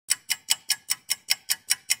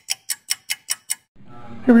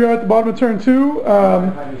Here we are at the bottom of turn 2.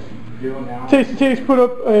 Taste put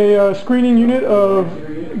up a screening unit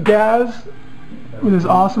of Gaz with his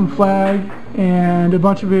awesome flag and a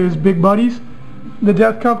bunch of his big buddies. The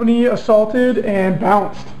Death Company assaulted and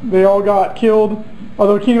bounced. They all got killed,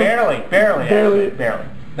 although Kino... Barely.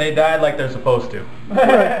 They died like they're supposed to.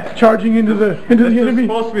 Right, charging into the enemy. It's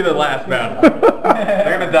supposed to be the last battle.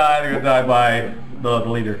 They're gonna die by the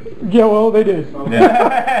leader. Yeah, well, they did.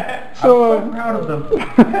 Yeah. So, I'm so proud of them.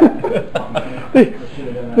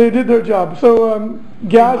 they did their job. So,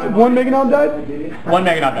 Gaz, one Meganon died? One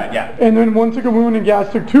Meganon died, yeah. And then one took a wound and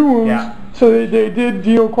Gaz took 2 wounds. Yeah. So they did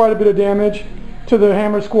deal quite a bit of damage to the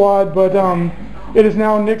Hammer squad, but it is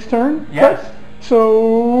now Nick's turn. Yes. Right?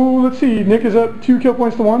 So, let's see, Nick is up 2 kill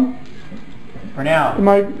points to 1. For now.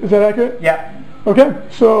 Is that accurate? Yeah. Okay,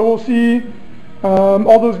 so we'll see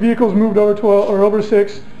all those vehicles moved over 12 or over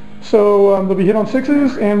 6. So they'll be hit on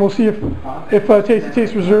 6s, and we'll see if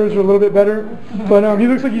Taste reserves are a little bit better. But he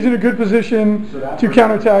looks like he's in a good position to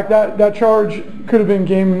counterattack. That charge could have been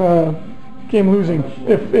game losing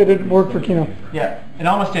if it had worked for Kino. Yeah, it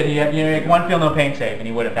almost did. He had make one feel no pain save, and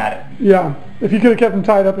he would have had it. Yeah, if you could have kept him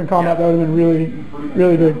tied up in combat, that would have been really,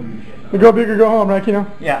 really big. We go big or go home, right, Kino?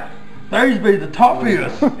 Yeah. There's be the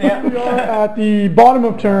toughest. Yeah. We are at the bottom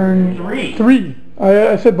of turn 3.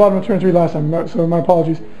 I said bottom of turn 3 last time, so my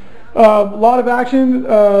apologies. A lot of action.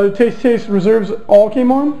 Taste reserves all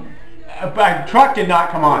came on. Truck did not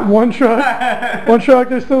come on. One truck. One truck.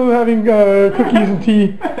 They're still having cookies and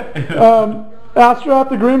tea. Astrop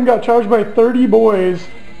the Grim got charged by 30 boys.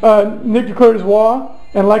 Nick declared his war,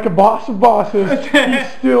 and like a boss of bosses,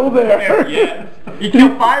 he's still there. Yeah. He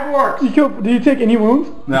killed 5 orcs. Did you take any wounds?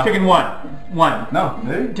 No. He's taken 1. No.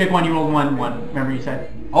 Did he? Take 1. You rolled 1. Remember you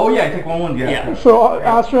said? Oh yeah, I take 1. Yeah. So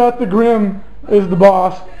Astrop the Grim is the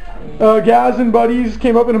boss. Gaz and buddies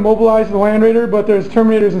came up and immobilized the Land Raider, but there's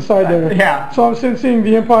Terminators inside there. Yeah. So I'm sensing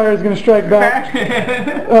the Empire is going to strike back.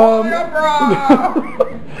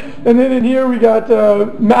 And then in here we got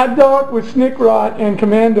Mad Dog with Snickrot and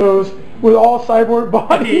Commandos with all cyborg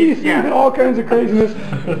bodies and all kinds of craziness.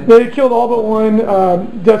 They killed all but one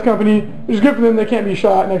Death Company, which is good for them. They can't be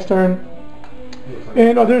shot next turn.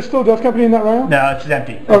 And are there still Death Company in that round? No, it's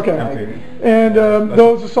empty. Okay. Empty. And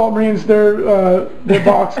those Assault Marines, their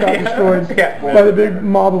box got destroyed by the big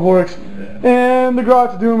mob of orcs. And the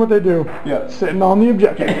Grot's doing what they do. Yeah. Sitting on the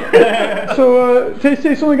objective. So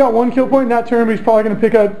Taste only got 1 kill point in that turn, but he's probably going to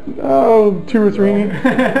pick up 2 or 3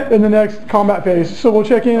 in the next combat phase. So we'll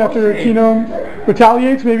check in after Kino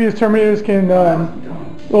retaliates. Maybe his Terminators can...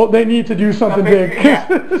 well, they need to do something big.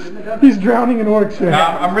 He's drowning in orcs here.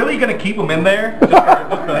 I'm really going to keep him in there just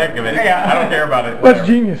for the heck of it. Yeah. I don't care about it. That's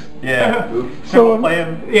genius. Yeah. So play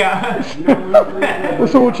him. Yeah.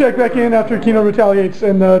 So we'll check back in after Kino retaliates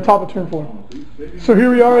and top of turn 4. So here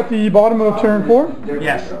we are at the bottom of turn 4.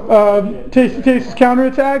 Yes. Taste's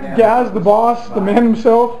counterattack. Gaz, the boss, the man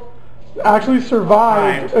himself, actually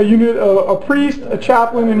survived a unit, a priest, a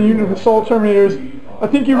chaplain, and a unit of assault Terminators. I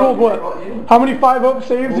think you rolled what? How many 5-up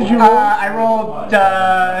saves did you roll? I rolled.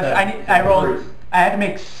 I had to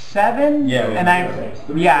make 7. Yeah. And I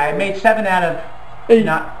made 7 out of 8.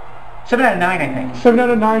 7 out of 9, I think. 7 out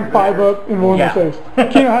of 9 5-up and rolling the saves.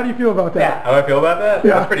 Kino, how do you feel about that? Yeah. How do I feel about that?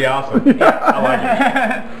 Yeah. That's pretty awesome. I like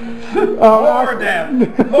it. More death.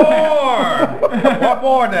 More! What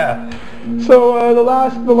more death? So the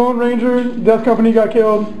Lone Ranger, Death Company got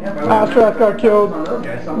killed. Astrath got killed.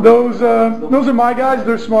 Those are my guys.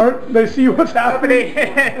 They're smart. They see what's happening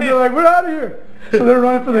and they're like, we're out of here. So they're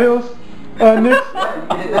running for the hills.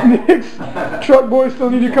 Nick's truck boys still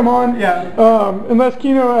need to come on. Yeah. Unless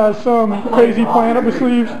Kino has some crazy plan up his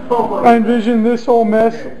sleeves, I envision this whole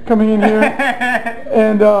mess coming in here.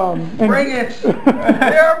 And bring it! The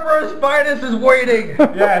Emperor's Finest is waiting!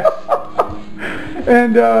 Yes.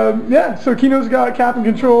 And so Kino's got cap and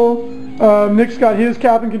control. Nick's got his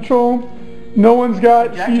cap and control. No one's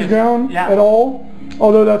got siege ground at all.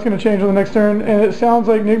 Although that's going to change on the next turn. And it sounds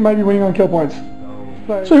like Nick might be winning on kill points.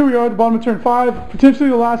 So here we are at the bottom of turn 5, potentially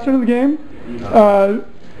the last turn of the game.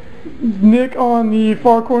 Nick on the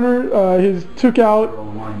far corner, took out,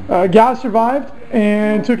 Gaz survived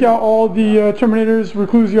and took out all the Terminators,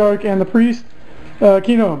 Recluse Yark, and the Priest.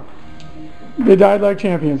 Kino, they died like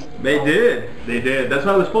champions. They did. That's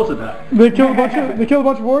how they're supposed to die. They killed a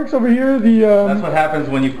bunch of orcs over here. That's what happens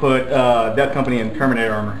when you put Death Company in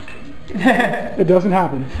Terminator armor. It doesn't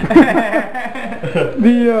happen.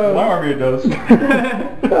 My army does.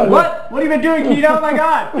 What? What have you been doing, Kino? Oh my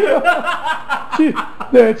God!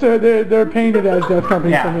 They're painted as Death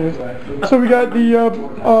Company. Yeah. So we got the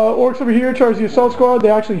orcs over here, charged the assault squad. They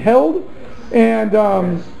actually held, and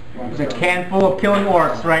There's a can full of killing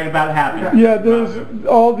orcs right about to happen. Yeah, there's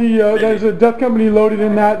all the there's a death company loaded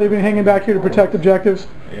in that. They've been hanging back here to protect objectives.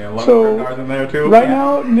 Yeah, a lot so of in there too. Right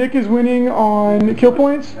now, Nick is winning on kill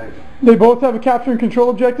points. They both have a capture and control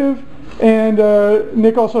objective, and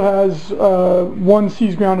Nick also has one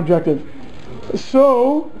seize ground objective.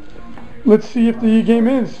 So let's see if the game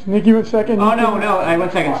ends. Nick, you went second. Oh no,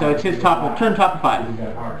 1 second. So it's his turn top of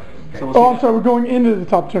 5. So we'll I'm sorry, we're going into the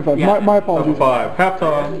top of turn 5. Yeah. My apologies. Top 5,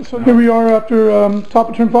 halftime. So here we are after top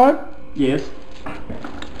of turn 5. Yes.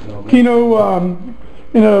 Kino,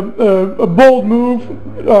 in a bold move,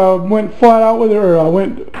 went flat out with it, or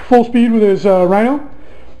went full speed with his Rhino,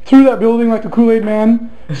 through that building like the Kool-Aid Man,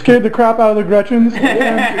 scared the crap out of the Gretchens,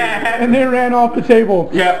 and they ran off the table.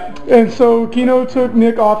 Yep. And so Kino took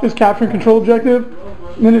Nick off his capture and control objective.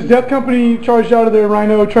 And then his death company charged out of their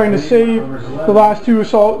Rhino trying to save the last 2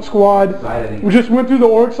 assault squad. We just went through the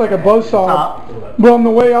orcs like a buzzsaw. But on the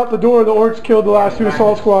way out the door, the orcs killed the last 2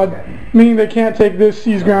 assault squad, meaning they can't take this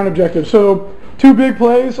seize ground objective. So 2 big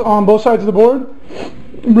plays on both sides of the board.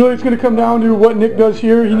 Really, it's going to come down to what Nick does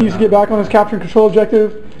here. He needs to get back on his capture and control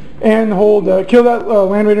objective and hold, kill that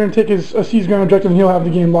Land Raider and take his seize ground objective, and he'll have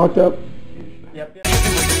the game locked up. Yep.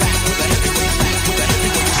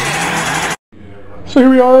 So here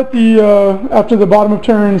we are at the after the bottom of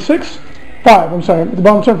turn 5. I'm sorry, at the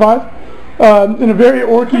bottom of turn 5. In a very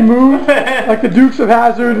orky move, like the Dukes of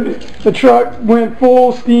Hazzard, the truck went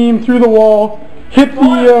full steam through the wall, hit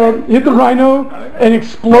the Rhino, and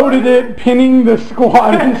exploded it, pinning the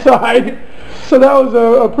squad inside. So that was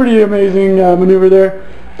a pretty amazing maneuver there.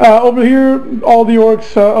 Over here, all the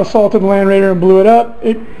orcs assaulted the Land Raider and blew it up.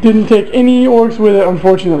 It didn't take any orcs with it,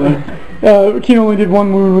 unfortunately. Kino only did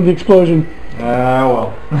 1 wound with the explosion.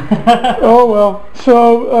 Well. Oh well.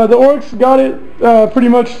 So the orcs got it pretty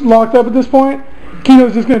much locked up at this point.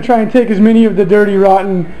 Kino's just going to try and take as many of the dirty,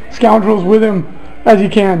 rotten scoundrels with him as he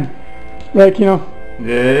can. Right, Kino?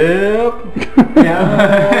 Yep.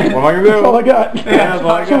 Yeah. What am I going to do? That's all I got. Yeah, that's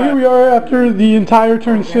all I So got. here we are after the entire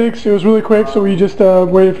turn 6. It was really quick, so we just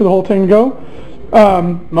waited for the whole thing to go.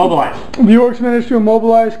 Mobilize. The orcs managed to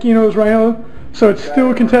immobilize Kino's Rhino, so it's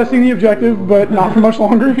still contesting the objective, but not for much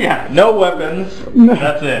longer. Yeah. No weapons.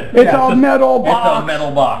 That's it. It's a metal box. It's a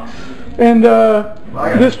metal box. And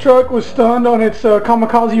this truck was stunned on its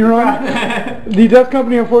kamikaze run. The Death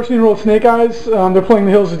Company unfortunately rolled Snake Eyes. They're playing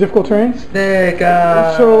the hills as difficult terrain. Snake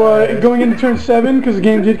Eyes. So going into turn 7, because the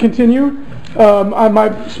game did continue,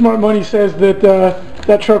 my smart money says that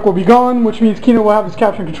that truck will be gone, which means Kino will have his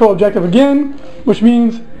capture and control objective again, which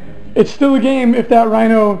means it's still a game if that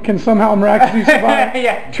Rhino can somehow miraculously survive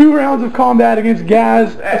Yeah. 2 rounds of combat against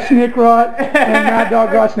Gaz, Snickrot, and Mad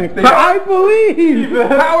Dog Godsnake. I believe!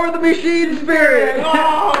 Power of the machine spirit!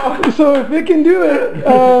 Oh! So if it can do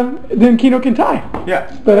it, then Kino can tie.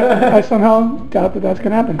 Yeah. But I somehow doubt that that's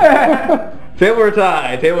going to happen. Table or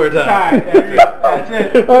tie. Table or tie. That's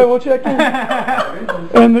it. Alright, we'll check in.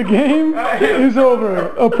 And the game is over.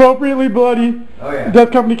 Appropriately bloody. Oh, yeah.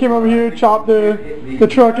 Death Company came over here, chopped the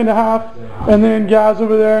truck into half, and then Gaz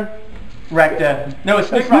over there. Wrecked no, it's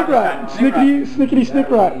Snickrot. Snickety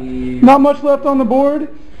Snickrot. Not much left on the board.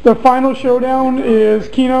 The final showdown is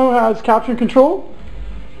Kino has capture and control,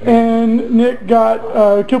 and Nick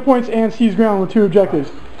got kill points and seize ground with 2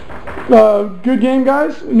 objectives. Good game,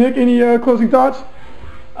 guys. Nick, any closing thoughts?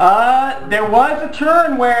 There was a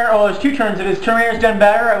turn where, there's 2 turns. If his Terminator's done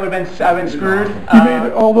better, I've been screwed. You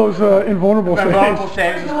made all those invulnerable saves. Invulnerable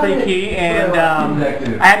saves was pretty key, and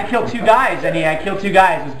I had to kill 2 guys, and I killed 2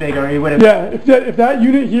 guys was big, or he would have. Yeah, if that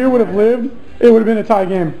unit here would have lived, it would have been a tie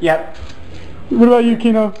game. Yep. What about you,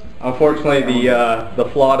 Kino? Unfortunately, the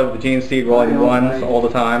flawed of the Gene Seed rolling 1s all the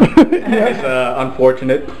time is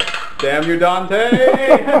unfortunate. Damn you, Dante!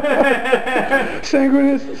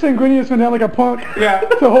 Sanguinius went down like a punk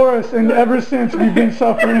to Horus, and ever since we've been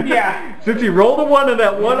suffering. Yeah. Since he rolled a 1 in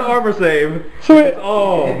that 1 armor save. So wait,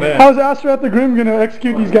 oh man. how's Astaroth the Grim going to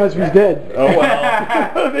execute these guys if he's dead? Oh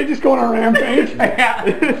well. They just go on a rampage. Yeah.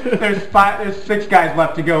 There's 6 guys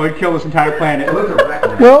left to go and kill this entire planet.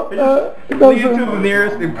 Well, Lead to the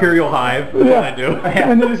nearest Imperial hive. That's what I do.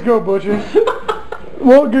 And they just go butcher.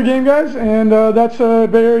 Well, good game, guys, and that's a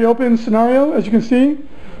Bay Area Open scenario, as you can see.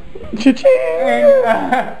 Cha-ching!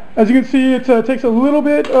 As you can see, it takes a little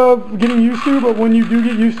bit of getting used to, but when you do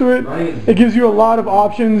get used to it, it gives you a lot of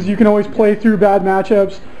options. You can always play through bad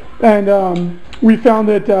matchups, and we found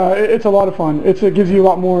that it's a lot of fun. It gives you a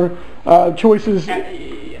lot more choices.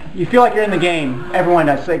 You feel like you're in the game. Everyone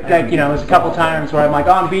does. Like there's a couple times where I'm like,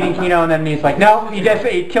 I'm beating Kino, and then he's like, no, he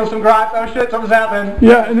kills some grots. Oh shit, something's happening.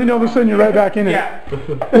 Yeah, and then all of a sudden you're right back in it. Yeah.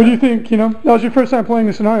 What do you think, Kino? That was your first time playing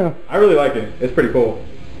the scenario. I really like it. It's pretty cool.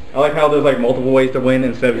 I like how there's like multiple ways to win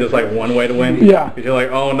instead of just like one way to win. Yeah. Because you're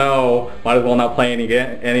like, oh no, might as well not play any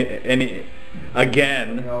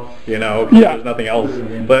again, you know, 'cause there's nothing else.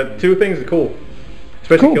 But 2 things are cool.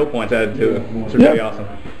 Especially kill points added to it. It's really awesome.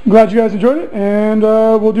 Glad you guys enjoyed it, and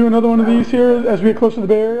we'll do another one of these here as we get closer to the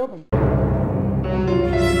Bay Area Open.